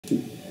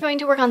going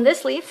to work on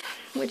this leaf,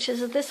 which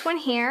is this one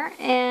here,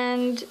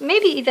 and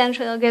maybe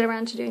eventually I'll get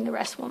around to doing the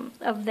rest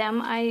of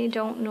them. I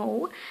don't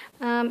know.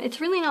 It's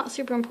really not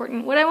super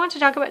important. What I want to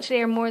talk about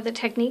today are more the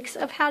techniques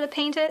of how to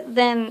paint it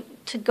than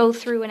to go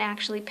through and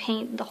actually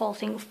paint the whole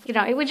thing. You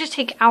know, it would just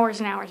take hours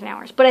and hours and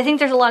hours. But I think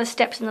there's a lot of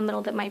steps in the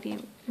middle that might be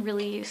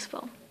really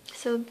useful.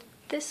 So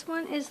this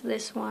one is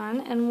this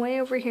one, and way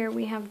over here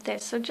we have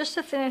this. So just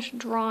to finish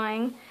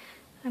drawing,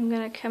 I'm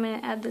going to come in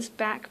and add this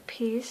back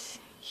piece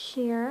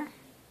here.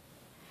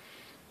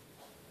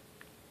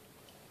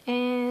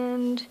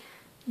 And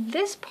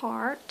this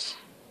part,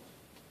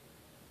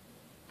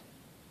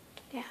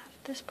 yeah,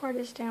 this part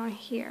is down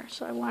here.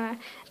 So I want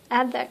to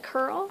add that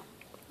curl.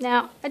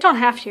 Now, I don't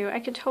have to.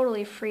 I could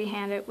totally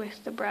freehand it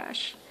with the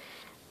brush.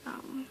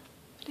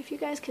 But if you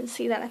guys can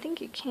see that, I think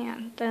you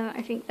can. Then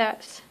I think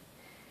that's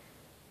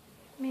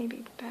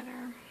maybe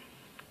better.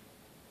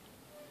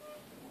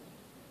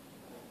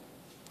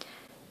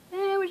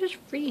 And we just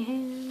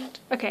freehand.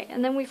 Okay,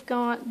 and then we've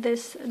got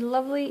this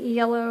lovely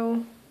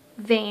yellow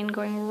vein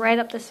going right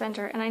up the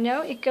center, and I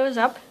know it goes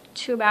up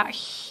to about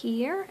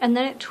here and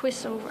then it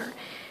twists over.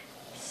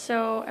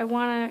 So I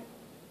want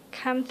to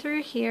come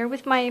through here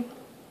with my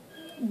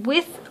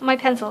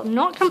pencil,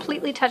 not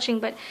completely touching,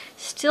 but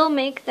still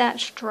make that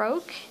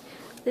stroke.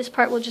 This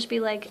part will just be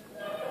like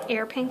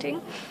air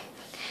painting.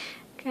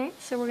 Okay,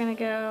 so we're gonna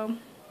go,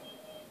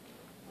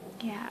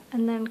 yeah,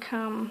 and then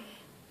come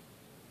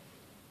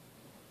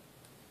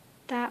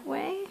that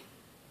way.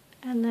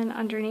 And then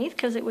underneath,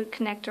 because it would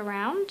connect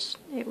around,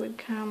 it would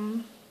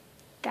come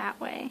that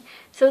way.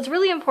 So it's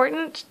really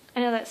important, I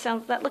know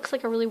that looks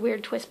like a really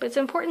weird twist, but it's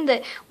important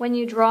that when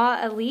you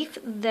draw a leaf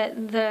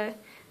that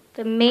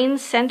the main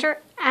center,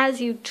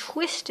 as you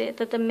twist it,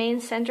 that the main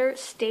center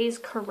stays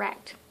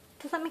correct.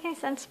 Does that make any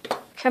sense?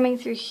 Coming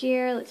through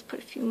here, let's put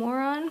a few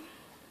more on.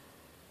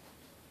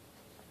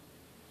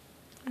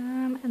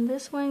 And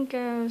this one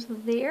goes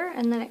there,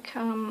 and then it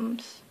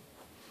comes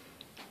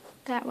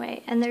that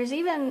way. And there's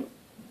even,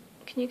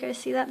 can you guys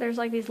see that? There's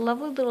like these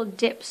lovely little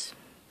dips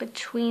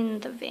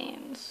between the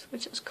veins,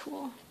 which is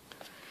cool.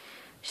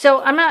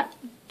 So I'm not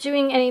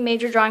doing any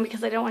major drawing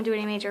because I don't want to do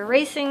any major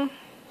erasing.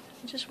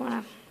 I just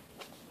want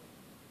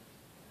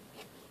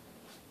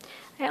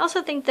to... I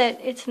also think that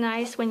it's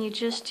nice when you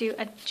just do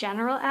a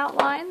general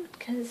outline,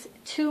 because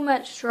too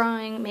much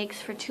drawing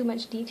makes for too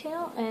much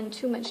detail, and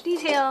too much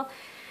detail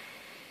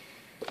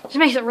just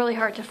makes it really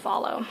hard to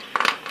follow.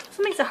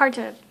 So it makes it hard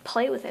to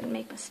play with it and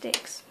make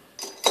mistakes.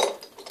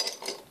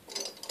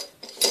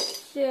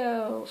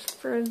 So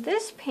for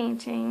this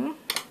painting,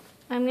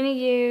 I'm going to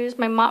use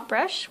my mop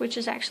brush, which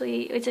is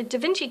actually, it's a Da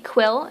Vinci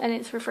quill, and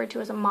it's referred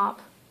to as a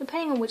mop,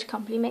 depending on which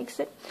company makes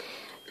it.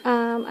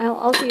 I'll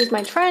also use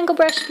my triangle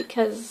brush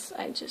because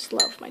I just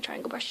love my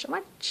triangle brush so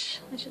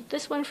much, which is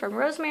this one from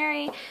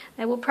Rosemary.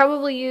 I will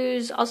probably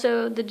use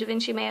also the Da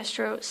Vinci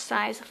Maestro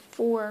size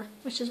 4,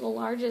 which is the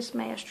largest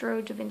Maestro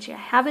Da Vinci I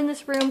have in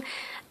this room.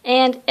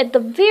 And at the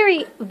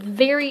very,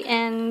 very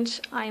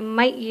end, I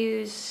might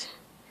use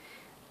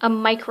a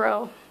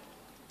micro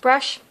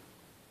brush.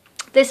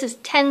 This is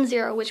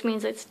 10-0, which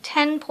means it's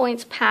 10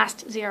 points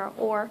past 0,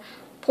 or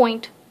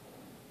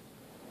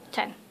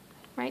 0.10,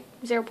 right?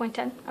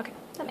 0.10? Okay,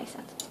 that makes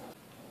sense.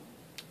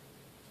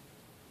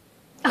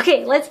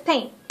 Okay, let's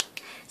paint.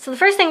 So the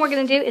first thing we're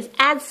going to do is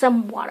add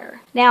some water.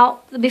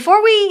 Now,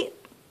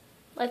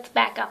 let's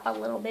back up a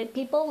little bit,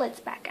 people. Let's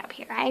back up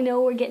here. I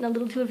know we're getting a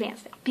little too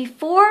advanced now.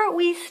 Before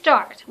we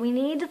start, we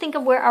need to think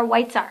of where our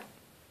whites are.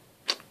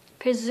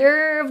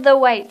 Preserve the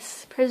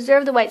whites.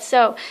 Preserve the whites.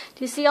 So,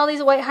 do you see all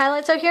these white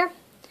highlights out here?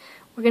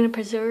 We're going to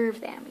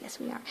preserve them. Yes,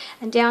 we are.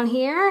 And down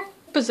here,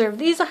 preserve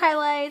these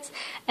highlights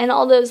and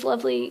all those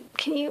lovely,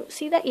 can you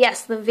see that?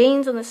 Yes, the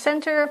veins in the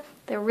center,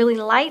 they're really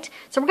light.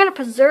 So we're going to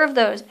preserve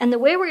those. And the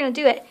way we're going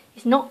to do it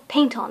is not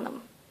paint on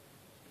them.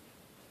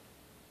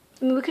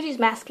 I mean, we could use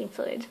masking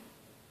fluid.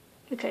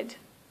 We could.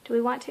 Do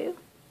we want to?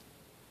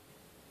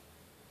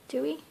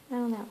 Do we? I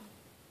don't know.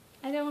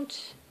 I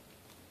don't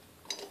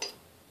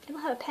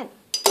have a pen.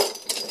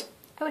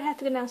 I would have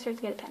to go downstairs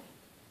to get a pen.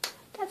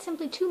 That's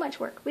simply too much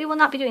work. We will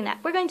not be doing that.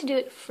 We're going to do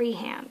it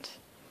freehand.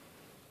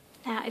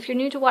 Now, if you're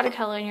new to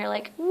watercolor and you're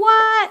like,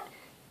 what?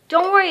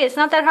 Don't worry, it's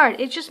not that hard.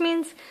 It just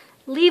means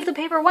leave the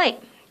paper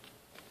white.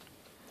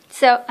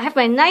 So I have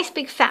my nice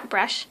big fat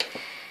brush.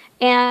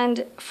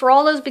 And for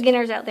all those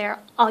beginners out there,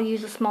 I'll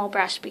use a small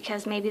brush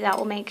because maybe that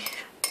will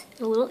make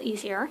it a little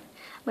easier.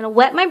 I'm going to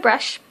wet my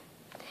brush.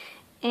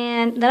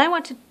 And then I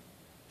want to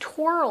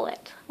twirl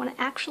it. I want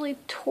to actually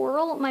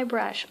twirl my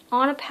brush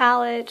on a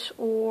palette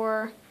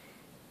or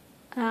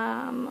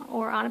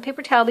on a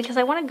paper towel because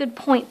I want a good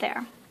point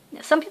there.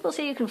 Now, some people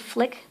say you can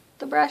flick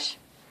the brush.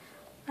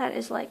 That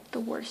is like the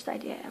worst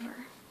idea ever.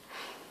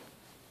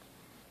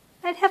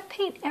 I'd have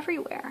paint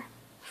everywhere.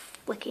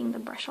 Flicking the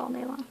brush all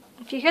day long.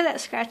 If you hear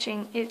that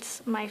scratching,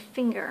 it's my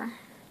finger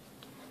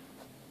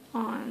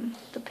on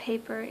the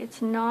paper.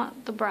 It's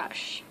not the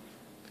brush.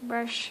 The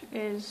brush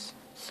is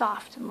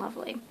soft and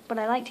lovely, but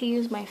I like to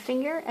use my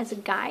finger as a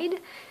guide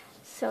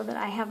so that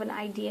I have an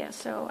idea,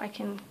 so I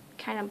can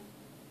kind of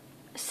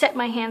set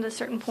my hand at a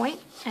certain point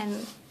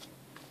and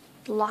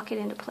lock it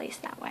into place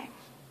that way.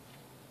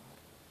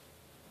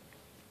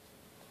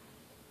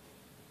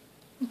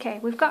 Okay,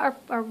 we've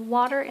got our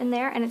water in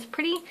there, and it's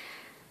pretty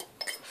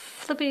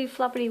flippity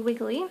floppity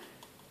wiggly.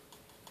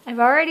 I've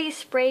already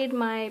sprayed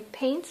my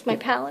paints, my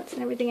palettes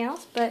and everything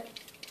else, but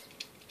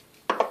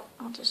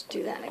I'll just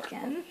do that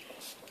again.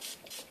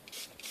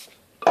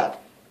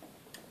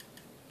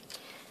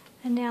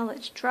 And now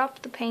let's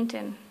drop the paint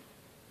in.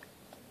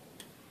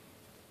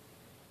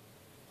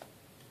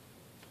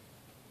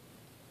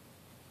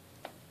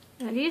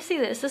 Now do you see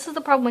this? This is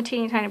the problem with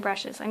teeny tiny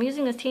brushes. I'm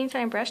using this teeny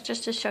tiny brush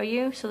just to show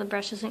you so the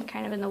brush isn't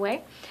kind of in the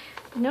way.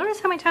 Notice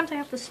how many times I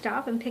have to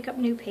stop and pick up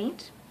new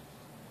paint?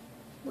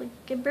 Like,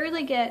 I can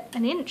barely get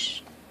an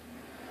inch.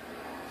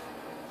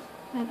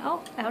 And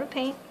oh, out of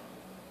paint.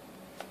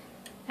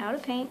 Out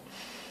of paint.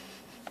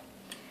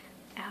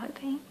 Out of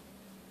paint.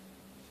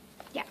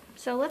 Yeah,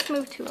 so let's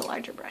move to a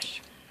larger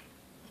brush.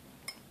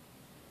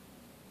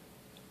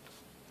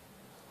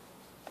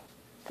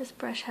 This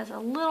brush has a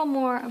little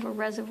more of a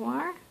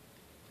reservoir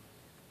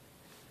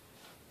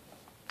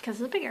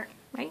because it's bigger,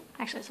 right?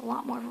 Actually, it's a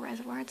lot more of a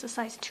reservoir. It's a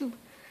size 2.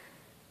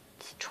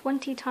 It's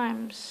 20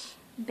 times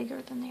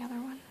bigger than the other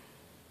one.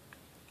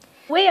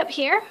 Way up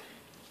here,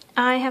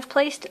 I have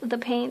placed the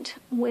paint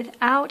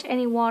without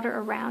any water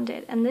around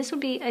it, and this would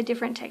be a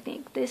different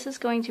technique. This is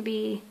going to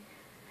be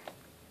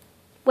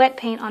wet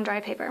paint on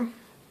dry paper,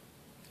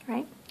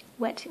 right?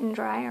 Wet and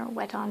dry, or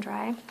wet on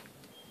dry,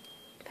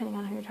 depending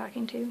on who you're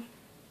talking to.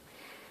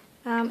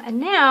 And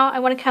now I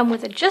want to come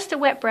with just a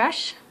wet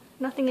brush,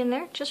 nothing in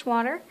there, just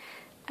water,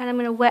 and I'm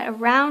going to wet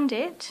around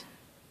it.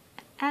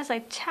 As I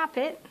tap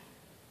it,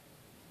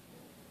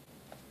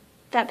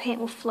 that paint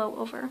will flow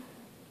over.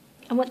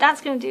 And what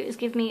that's going to do is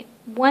give me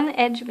one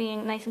edge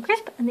being nice and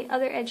crisp and the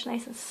other edge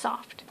nice and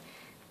soft.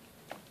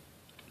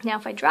 Now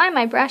if I dry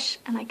my brush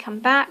and I come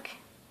back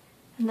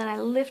and then I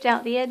lift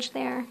out the edge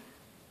there,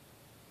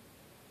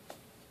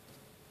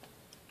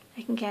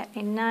 I can get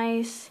a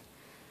nice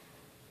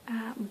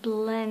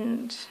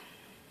blend.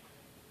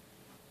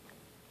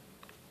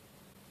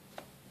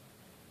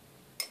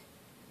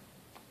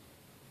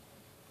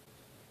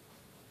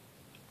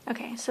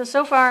 Okay,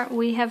 so far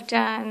we have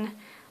done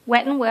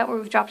wet and wet where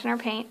we've dropped in our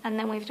paint, and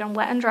then we've done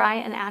wet and dry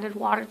and added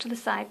water to the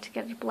side to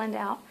get it to blend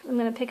out. I'm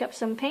going to pick up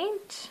some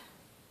paint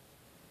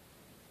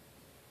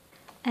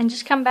and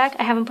just come back.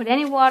 I haven't put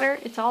any water,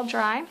 it's all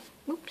dry.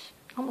 Oops,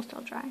 almost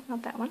all dry,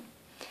 not that one.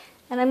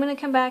 And I'm going to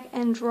come back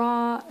and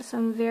draw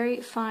some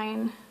very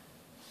fine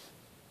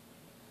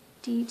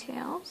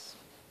details.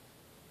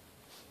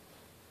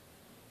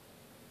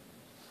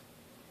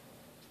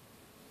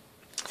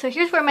 So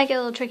here's where it might get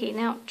a little tricky.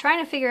 Now,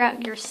 trying to figure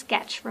out your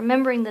sketch,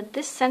 remembering that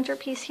this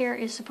centerpiece here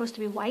is supposed to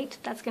be white,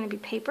 that's going to be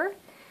paper,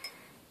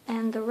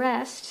 and the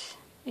rest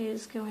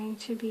is going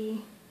to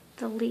be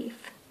the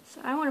leaf. So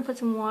I want to put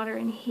some water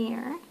in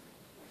here,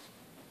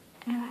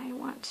 and I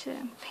want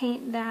to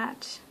paint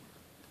that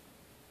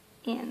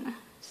in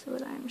so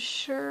that I'm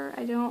sure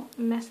I don't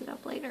mess it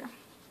up later.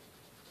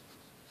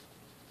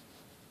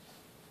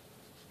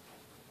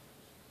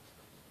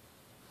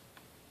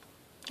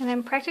 And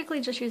I'm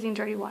practically just using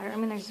dirty water. I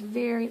mean, there's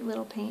very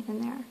little paint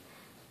in there.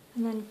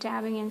 And then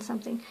dabbing in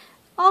something.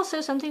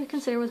 Also, something to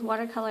consider with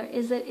watercolor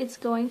is that it's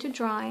going to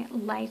dry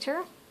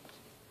lighter.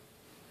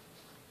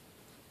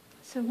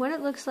 So what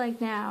it looks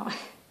like now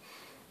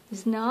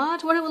is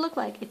not what it would look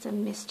like. It's a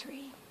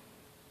mystery.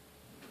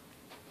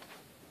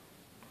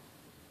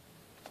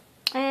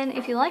 And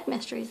if you like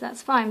mysteries,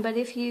 that's fine. But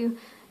if you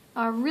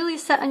are really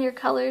set on your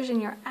colors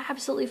and you're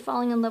absolutely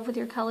falling in love with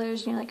your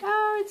colors and you're like,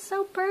 oh, it's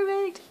so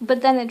perfect,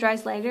 but then it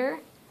dries later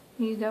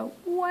and you go,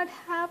 what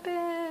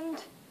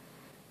happened?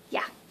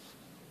 Yeah,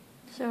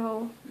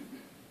 so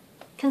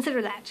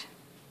consider that.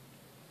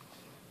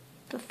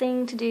 The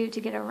thing to do to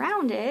get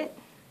around it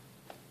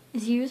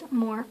is use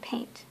more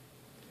paint,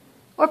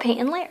 or paint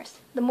in layers.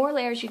 The more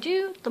layers you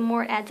do, the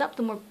more it adds up,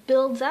 the more it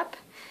builds up.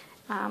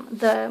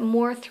 The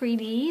more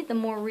 3D, the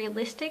more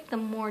realistic, the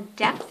more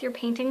depth your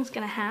painting's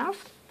going to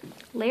have.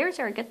 Layers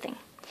are a good thing.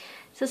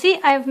 So see,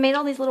 I've made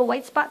all these little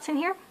white spots in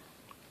here.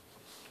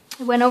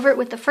 I went over it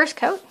with the first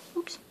coat.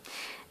 Oops.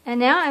 And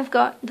now I've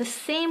got the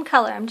same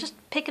color. I'm just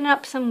picking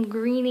up some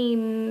greeny,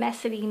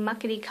 messy,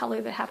 muckety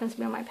color that happens to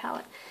be on my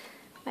palette.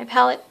 My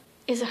palette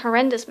is a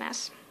horrendous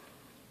mess.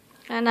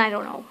 And I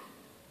don't know.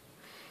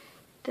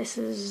 This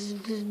is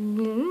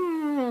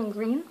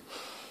green.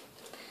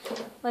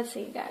 Let's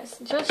see, guys.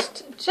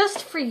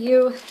 Just for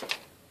you.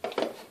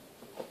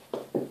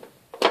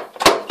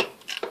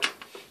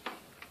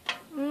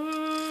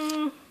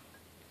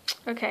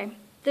 Okay,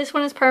 this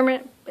one is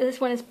permanent.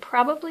 This one is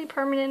probably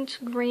permanent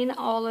green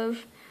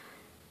olive.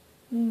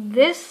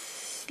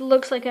 This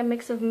looks like a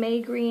mix of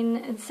May green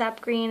and sap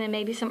green and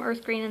maybe some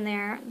earth green in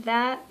there.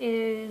 That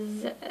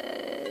is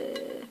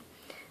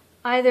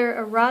either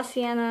a raw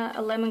sienna,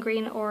 a lemon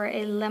green, or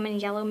a lemon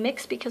yellow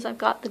mix, because I've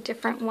got the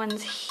different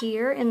ones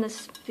here in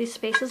these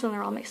spaces and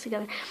they're all mixed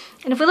together.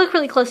 And if we look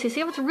really closely, see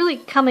how it's really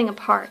coming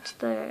apart.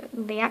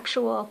 The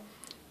actual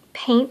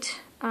paint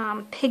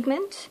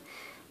pigment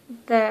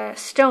the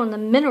stone, the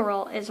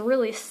mineral, is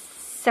really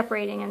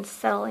separating and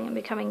settling and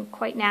becoming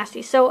quite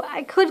nasty. So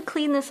I could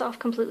clean this off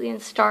completely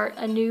and start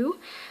anew,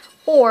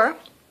 or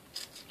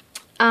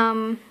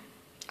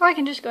I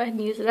can just go ahead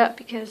and use it up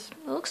because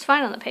it looks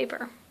fine on the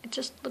paper. It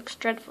just looks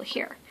dreadful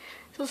here.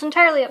 So it's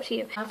entirely up to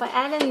you. Now, if I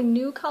add any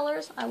new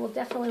colors, I will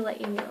definitely let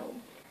you know.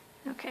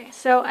 Okay,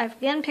 so I've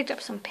again picked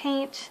up some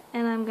paint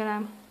and I'm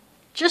gonna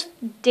just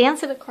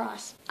dance it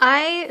across.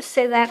 I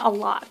say that a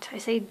lot. I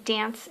say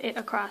dance it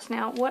across.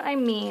 Now, what I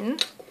mean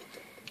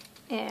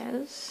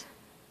is,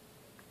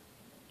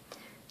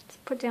 let's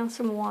put down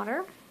some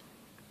water.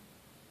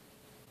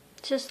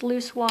 Just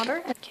loose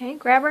water. Okay,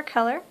 grab our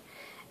color.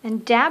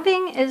 And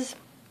dabbing is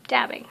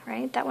dabbing,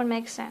 right? That one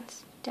makes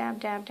sense. Dab,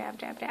 dab, dab,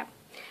 dab, dab.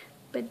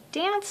 But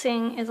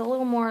dancing is a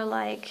little more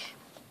like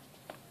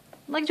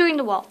doing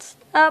the waltz.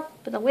 Up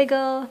with a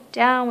wiggle,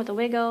 down with a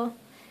wiggle.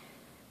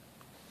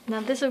 Now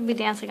this would be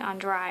dancing on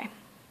dry.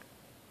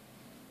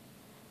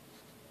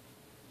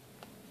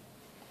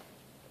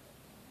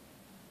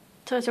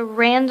 So it's a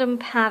random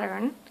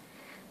pattern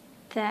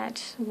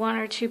that one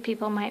or two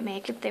people might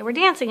make if they were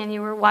dancing and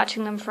you were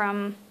watching them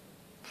from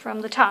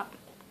the top.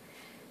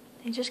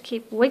 They just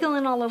keep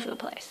wiggling all over the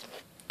place.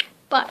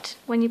 But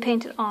when you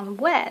paint it on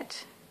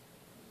wet,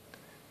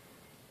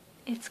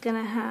 it's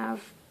gonna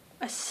have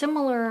a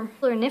similar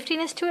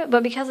niftiness to it,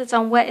 but because it's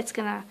on wet, it's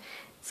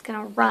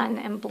gonna run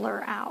and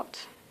blur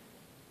out.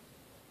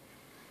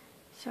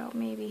 So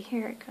maybe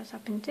here it goes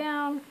up and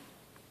down,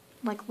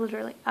 like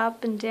literally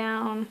up and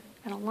down,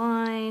 and a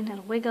line, and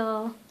a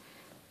wiggle,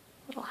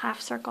 little half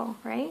circle,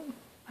 right?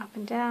 Up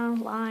and down,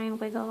 line,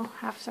 wiggle,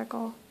 half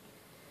circle,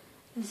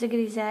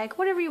 ziggity zag,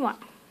 whatever you want.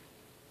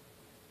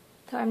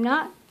 So I'm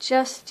not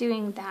just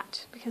doing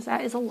that, because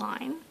that is a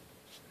line,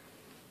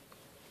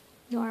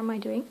 nor am I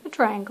doing a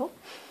triangle.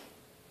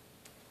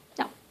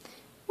 No,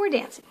 we're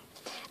dancing.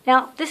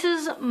 Now, this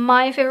is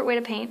my favorite way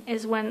to paint,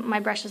 is when my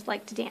brushes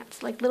like to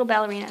dance, like little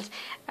ballerinas.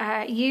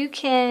 You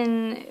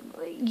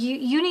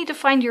need to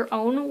find your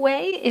own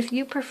way. If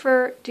you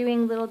prefer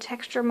doing little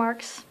texture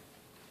marks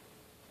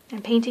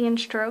and painting in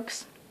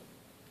strokes,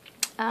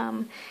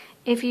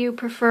 if you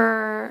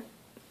prefer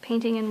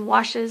painting in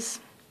washes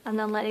and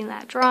then letting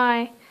that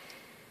dry,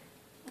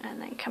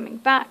 and then coming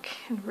back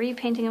and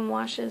repainting in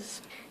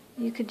washes,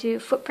 you could do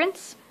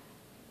footprints,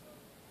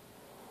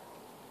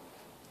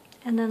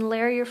 and then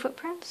layer your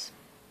footprints.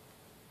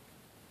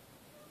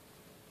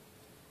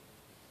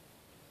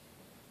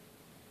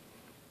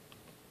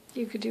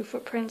 You could do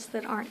footprints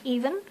that aren't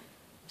even,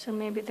 so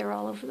maybe they're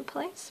all over the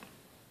place.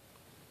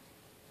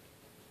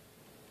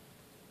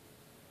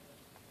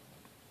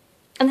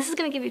 And this is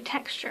going to give you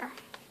texture.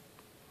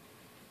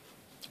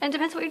 And it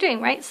depends what you're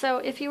doing, right? So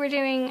if you were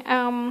doing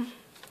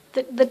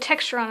the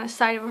texture on a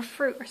side of a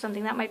fruit or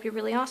something, that might be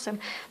really awesome.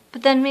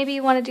 But then maybe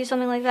you want to do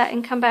something like that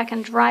and come back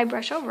and dry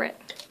brush over it.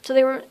 So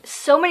there were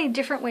so many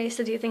different ways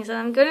to do things, and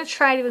I'm going to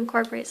try to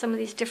incorporate some of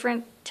these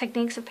different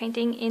techniques of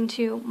painting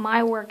into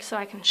my work so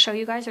I can show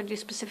you guys or do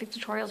specific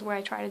tutorials where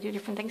I try to do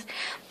different things.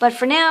 But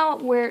for now,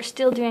 we're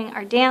still doing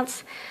our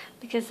dance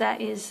because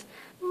that is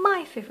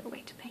my favorite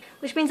way to paint.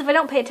 Which means if I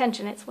don't pay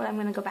attention, it's what I'm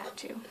going to go back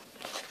to.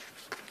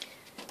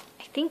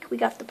 I think we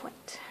got the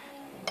point.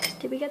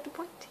 Did we get the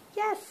point?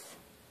 Yes!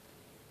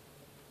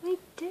 We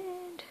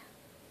did.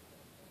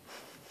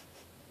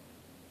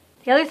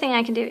 The other thing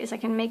I can do is I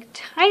can make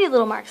tiny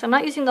little marks. I'm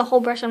not using the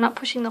whole brush, I'm not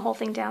pushing the whole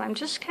thing down. I'm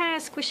just kind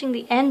of squishing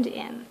the end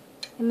in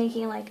and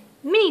making like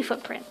mini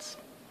footprints.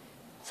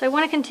 So I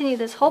want to continue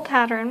this whole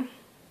pattern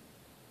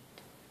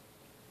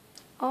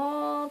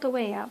all the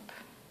way up.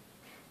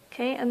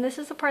 Okay, and this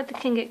is the part that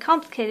can get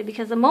complicated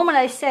because the moment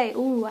I say,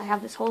 ooh, I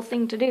have this whole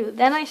thing to do,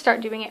 then I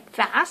start doing it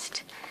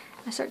fast.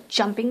 I start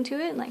jumping to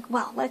it and like,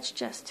 well, let's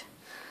just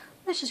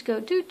go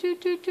do,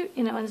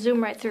 you know, and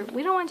zoom right through.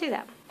 We don't want to do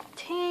that.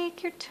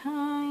 Take your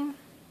time.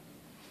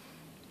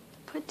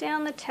 Put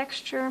down the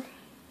texture.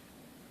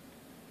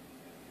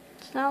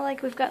 It's not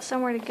like we've got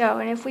somewhere to go.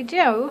 And if we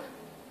do,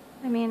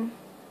 I mean,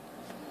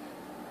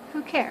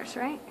 who cares,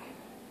 right?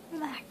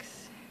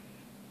 Relax.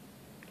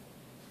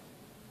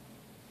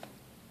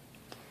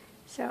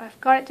 So I've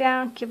got it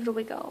down. Give it a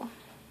wiggle.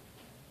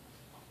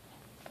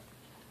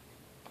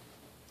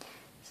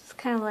 This is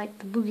kind of like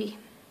the boogie.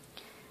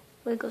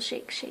 Wiggle,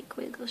 shake, shake,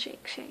 wiggle,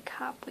 shake, shake,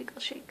 hop, wiggle,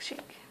 shake,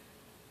 shake.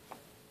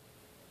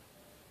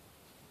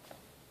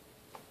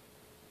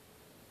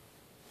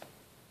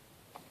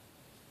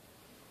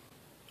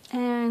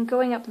 And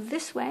going up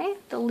this way,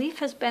 the leaf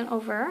has bent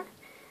over,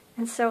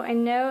 and so I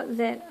know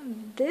that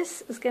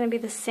this is going to be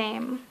the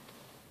same.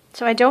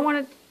 So I don't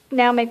want to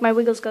now make my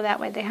wiggles go that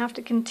way. They have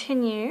to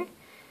continue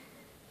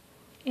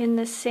in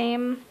the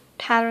same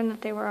pattern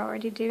that they were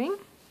already doing.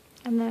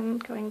 And then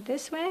going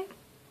this way.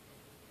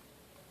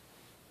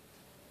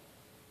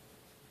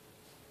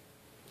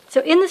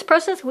 So in this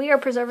process, we are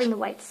preserving the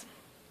whites.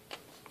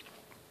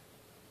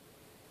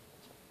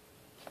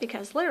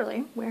 Because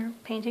literally, we're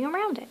painting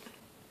around it.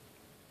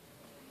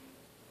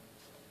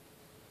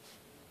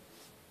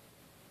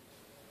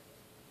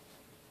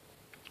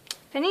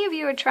 If any of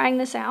you are trying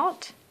this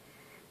out,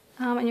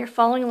 and you're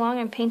following along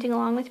and painting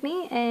along with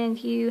me,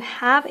 and you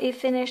have a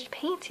finished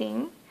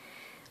painting,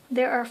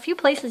 there are a few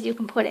places you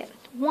can put it.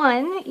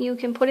 One, you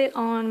can put it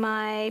on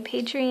my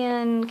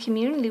Patreon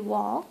community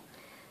wall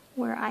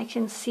where I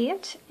can see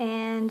it,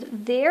 and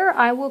there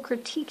I will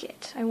critique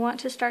it. I want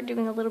to start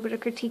doing a little bit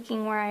of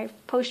critiquing where I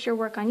post your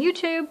work on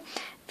YouTube,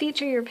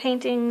 feature your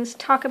paintings,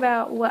 talk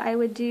about what I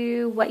would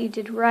do, what you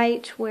did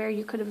right, where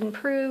you could have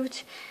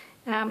improved,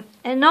 and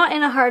not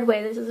in a hard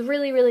way. This is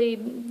really, really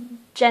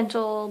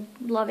gentle,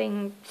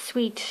 loving,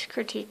 sweet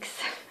critiques.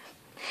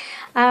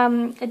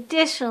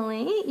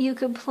 Additionally, you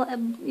could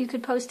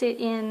post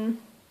it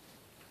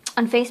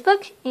on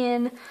Facebook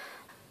in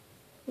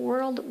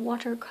World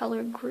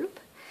Watercolor Group.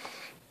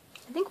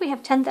 I think we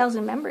have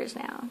 10,000 members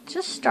now. It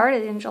just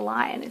started in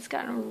July and it's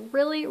gotten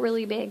really,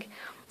 really big.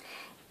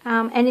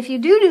 And if you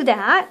do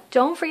that,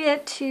 don't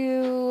forget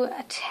to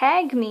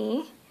tag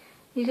me.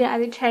 You can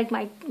either tag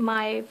my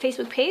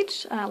Facebook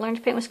page, Learn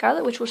to Paint with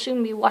Scarlett, which will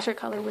soon be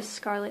Watercolor with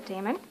Scarlett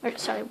Damen, or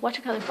sorry,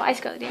 Watercolor by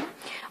Scarlett Damen,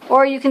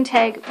 or you can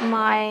tag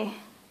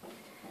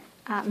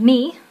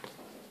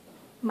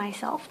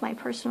myself, my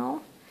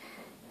personal,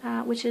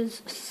 which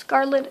is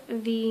Scarlett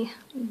V.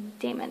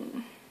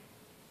 Damen.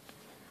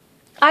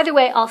 Either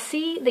way, I'll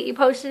see that you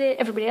posted it,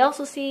 everybody else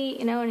will see,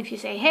 you know, and if you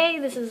say, hey,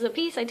 this is a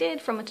piece I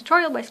did from a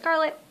tutorial by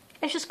Scarlett,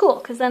 it's just cool,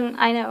 because then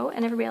I know,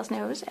 and everybody else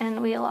knows,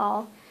 and we'll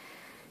all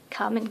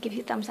come and give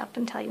you a thumbs up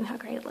and tell you how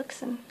great it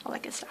looks and all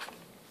that good stuff.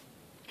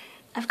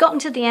 I've gotten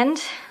to the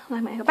end.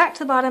 I'm going to go back to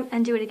the bottom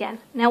and do it again.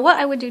 Now what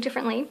I would do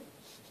differently,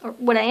 or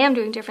what I am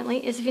doing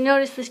differently, is if you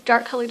notice this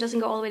dark color doesn't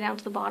go all the way down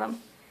to the bottom.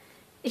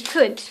 It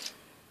could,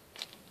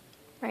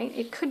 right?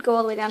 It could go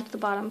all the way down to the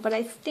bottom, but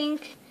I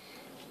think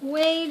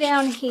way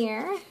down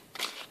here,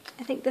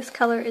 I think this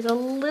color is a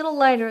little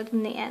lighter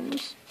than the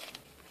end.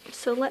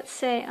 So let's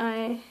say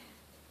I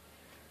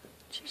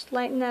just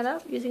lighten that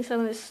up using some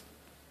of this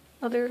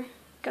other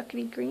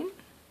guckety green.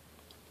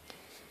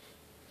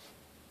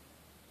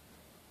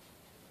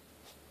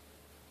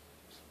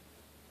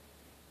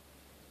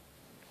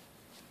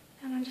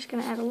 And I'm just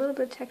going to add a little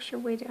bit of texture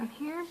way down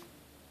here.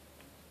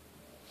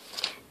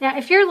 Now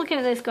if you're looking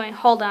at this going,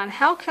 hold on,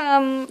 how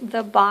come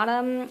the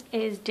bottom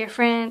is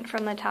different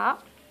from the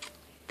top?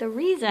 The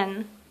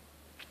reason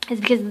is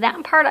because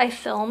that part I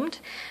filmed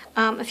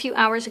a few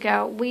hours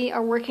ago. We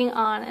are working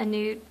on a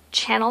new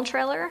channel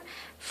trailer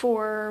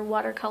for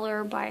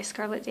Watercolor by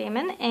Scarlett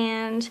Damen,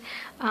 and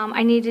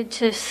I needed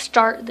to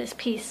start this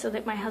piece so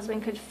that my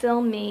husband could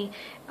film me,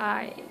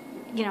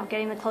 you know,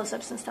 getting the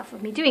close-ups and stuff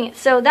of me doing it.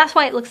 So that's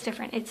why it looks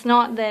different. It's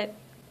not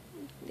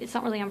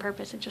really on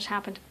purpose, it just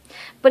happened.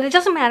 But it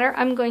doesn't matter,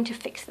 I'm going to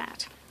fix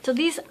that. So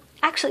these,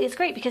 actually it's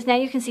great because now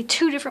you can see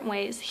two different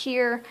ways.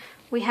 Here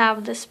we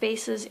have the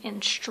spaces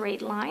in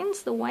straight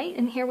lines, the white,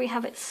 and here we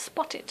have it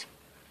spotted.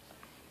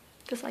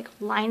 Just like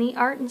liney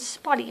art and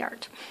spotty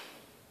art.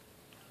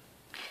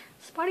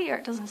 Spotty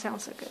art doesn't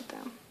sound so good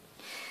though.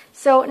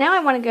 So now I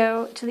want to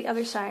go to the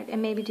other side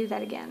and maybe do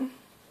that again.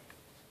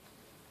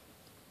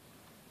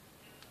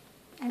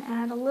 And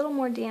add a little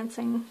more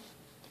dancing.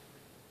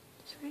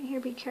 Just right here,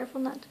 be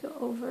careful not to go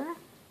over.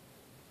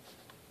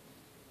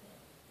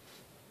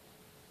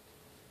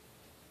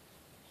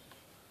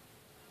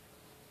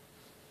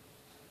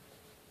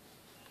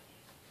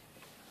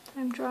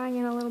 I'm drawing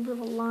in a little bit of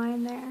a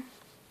line there.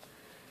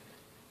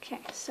 Okay,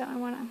 so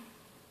I'm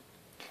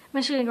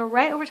just going to go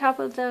right over top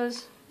of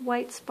those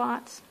white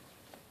spots.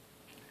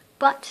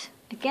 But,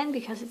 again,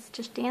 because it's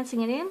just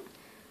dancing it in,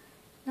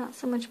 not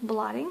so much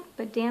blotting,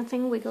 but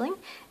dancing, wiggling,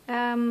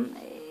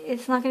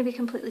 it's not going to be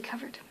completely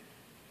covered.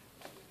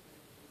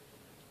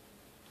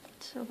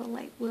 So the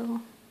light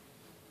will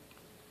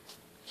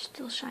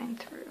still shine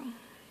through.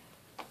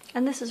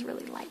 And this is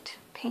really light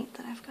paint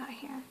that I've got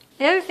here.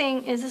 The other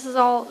thing is this is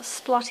all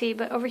splotty,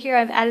 but over here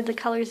I've added the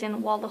colors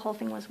in while the whole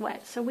thing was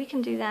wet. So we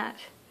can do that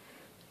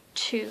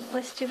too.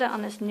 Let's do that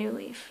on this new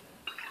leaf.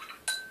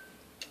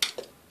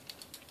 So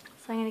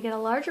I'm going to get a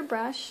larger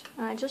brush,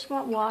 and I just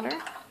want water,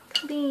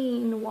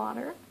 clean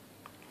water.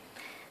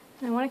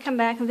 And I want to come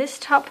back, and this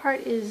top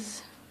part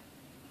is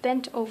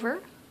bent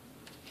over.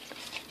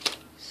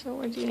 So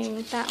we're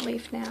doing that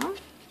leaf now.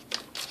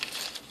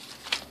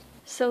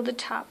 So the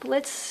top,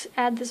 let's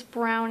add this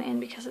brown in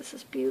because it's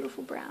this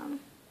beautiful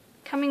brown.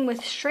 Coming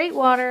with straight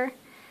water,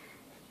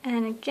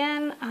 and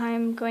again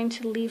I'm going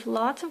to leave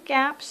lots of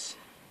gaps.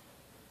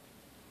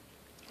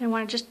 I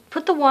want to just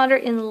put the water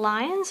in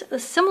lines,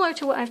 similar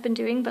to what I've been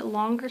doing, but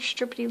longer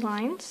strippy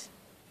lines.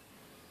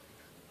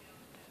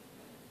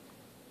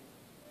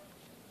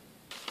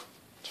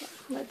 Okay,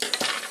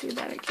 let's do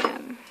that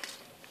again.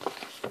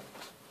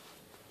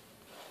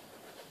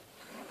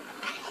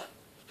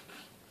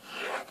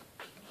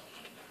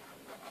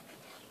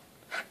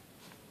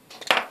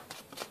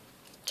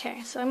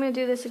 Okay, so I'm going to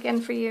do this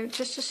again for you,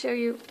 just to show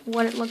you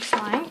what it looks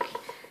like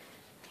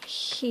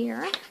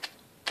here.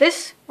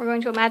 This, we're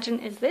going to imagine,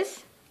 is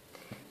this.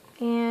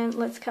 And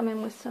let's come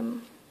in with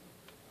some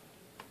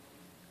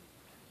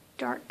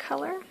dark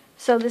color.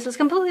 So this is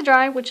completely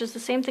dry, which is the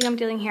same thing I'm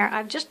doing here.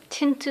 I've just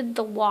tinted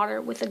the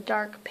water with a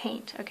dark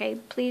paint, okay?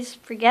 Please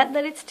forget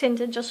that it's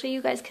tinted just so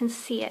you guys can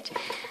see it.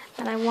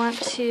 And I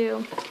want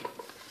to...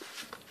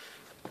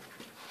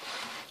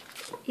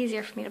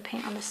 easier for me to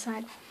paint on this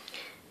side.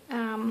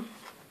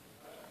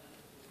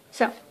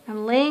 So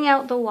I'm laying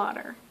out the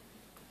water,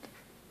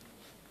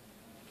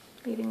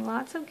 leaving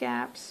lots of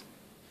gaps.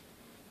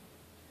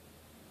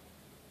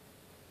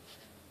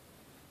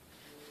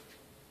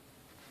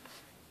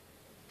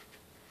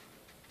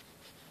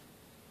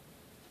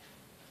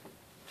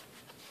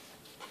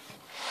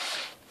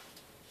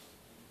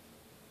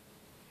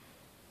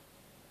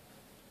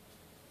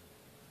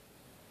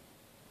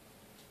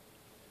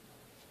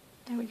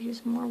 I would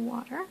use more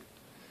water.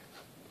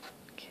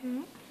 Okay.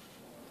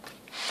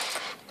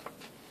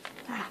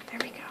 Ah, there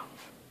we go.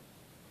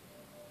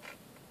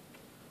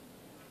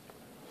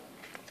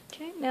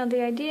 Okay, now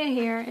the idea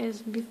here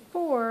is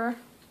before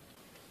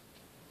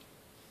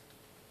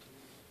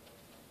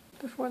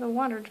the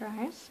water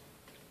dries,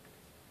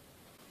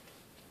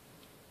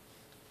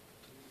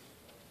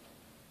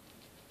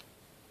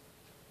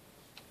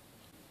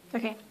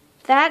 okay,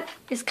 that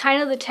is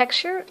kind of the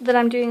texture that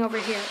I'm doing over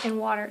here in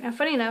water. Now,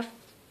 funny enough,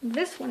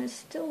 this one is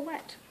still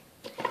wet.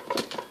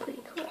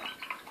 Pretty cool.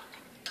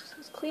 So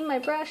let's clean my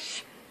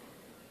brush.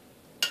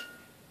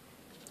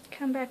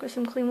 Come back with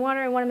some clean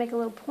water. I want to make a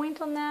little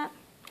point on that.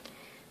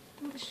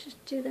 Let's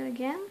just do that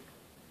again.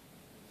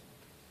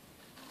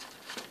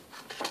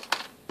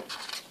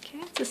 Okay,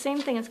 it's the same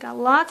thing. It's got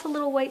lots of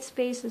little white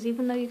spaces,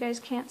 even though you guys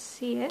can't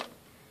see it.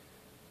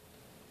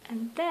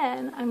 And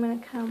then I'm going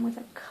to come with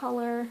a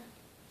color,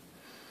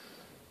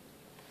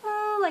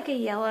 like a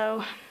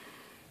yellow.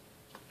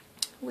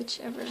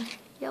 Whichever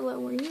yellow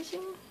we're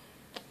using.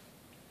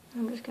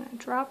 I'm just going to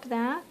drop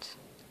that.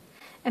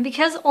 And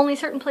because only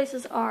certain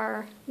places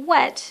are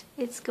wet,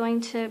 it's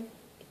going to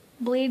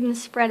bleed and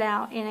spread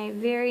out in a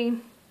very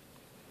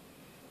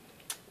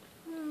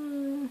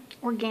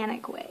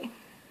organic way.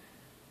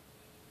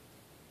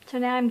 So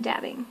now I'm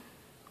dabbing.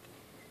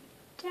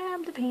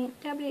 Dab the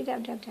paint. Dabbity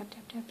dab, dab, dab,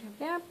 dab, dab, dab,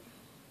 dab.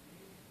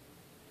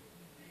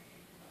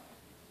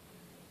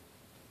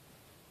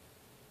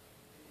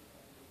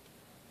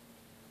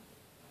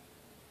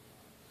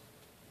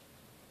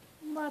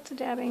 Lots of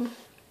dabbing,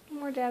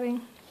 more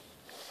dabbing.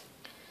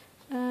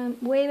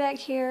 Way back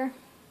here,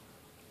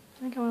 I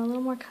think I want a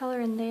little more color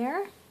in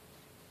there.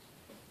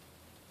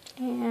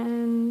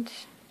 And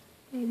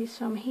maybe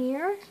some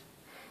here.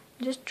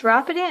 Just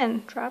drop it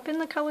in. Drop in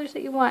the colors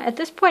that you want. At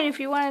this point, if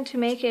you wanted to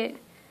make it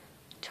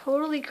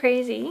totally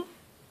crazy,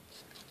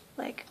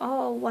 like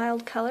all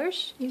wild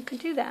colors, you could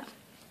do that.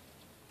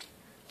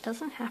 It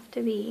doesn't have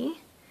to be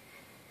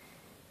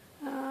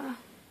a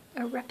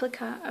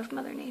replica of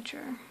Mother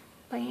Nature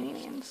by any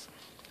means,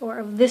 or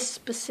of this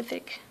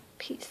specific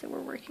piece that we're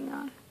working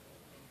on.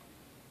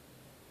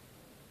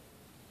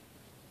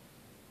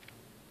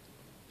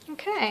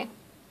 Okay,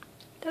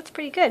 that's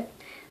pretty good.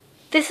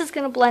 This is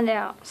going to blend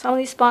out. Some of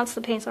these spots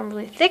the paint's on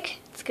really thick,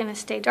 it's going to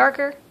stay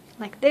darker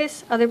like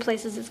this. Other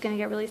places it's going to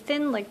get really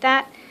thin like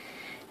that.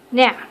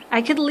 Now,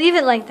 I could leave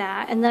it like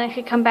that and then I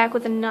could come back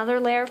with another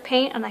layer of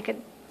paint and I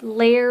could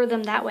layer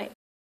them that way.